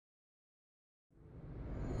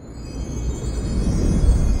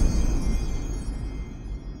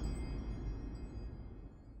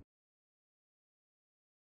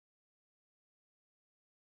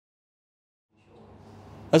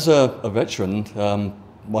As a veteran,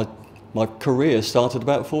 my career started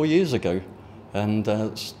about 4 years ago, and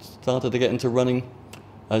started to get into running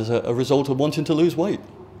as a result of wanting to lose weight.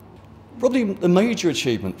 Probably the major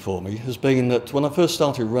achievement for me has been that when I first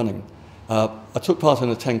started running, I took part in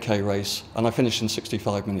a 10k race and I finished in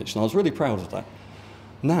 65 minutes, and I was really proud of that.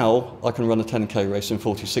 Now I can run a 10k race in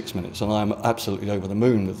 46 minutes, and I'm absolutely over the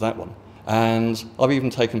moon with that one. And I've even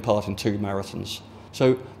taken part in 2 marathons.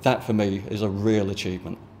 So that for me is a real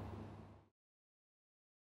achievement.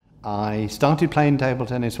 I started playing table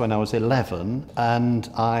tennis when I was 11, and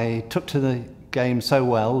I took to the game so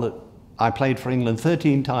well that I played for England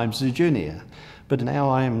 13 times as a junior. But now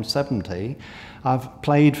I am 70, I've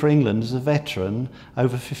played for England as a veteran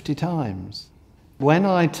over 50 times. When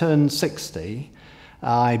I turned 60,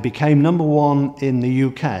 I became #1 in the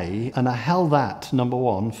UK, and I held that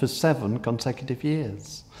 #1 for 7 consecutive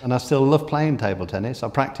years. And I still love playing table tennis. I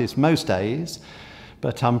practice most days,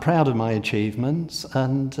 but I'm proud of my achievements,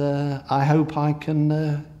 and I hope I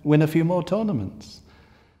can win a few more tournaments.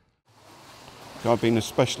 I've been a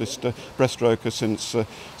specialist breaststroker since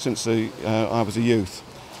I was a youth.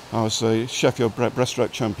 I was a Sheffield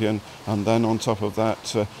breaststroke champion, and then on top of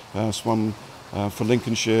that swam for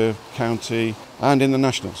Lincolnshire, county and in the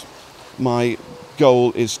nationals. My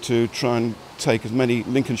goal is to try and take as many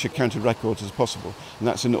Lincolnshire county records as possible, and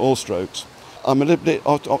that's in all strokes. I'm a little bit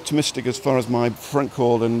optimistic as far as my front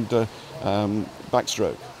call and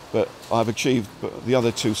backstroke, but I've achieved the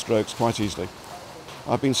other 2 strokes quite easily.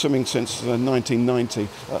 I've been swimming since 1990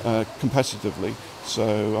 competitively,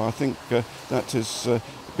 so I think that has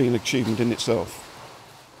been an achievement in itself.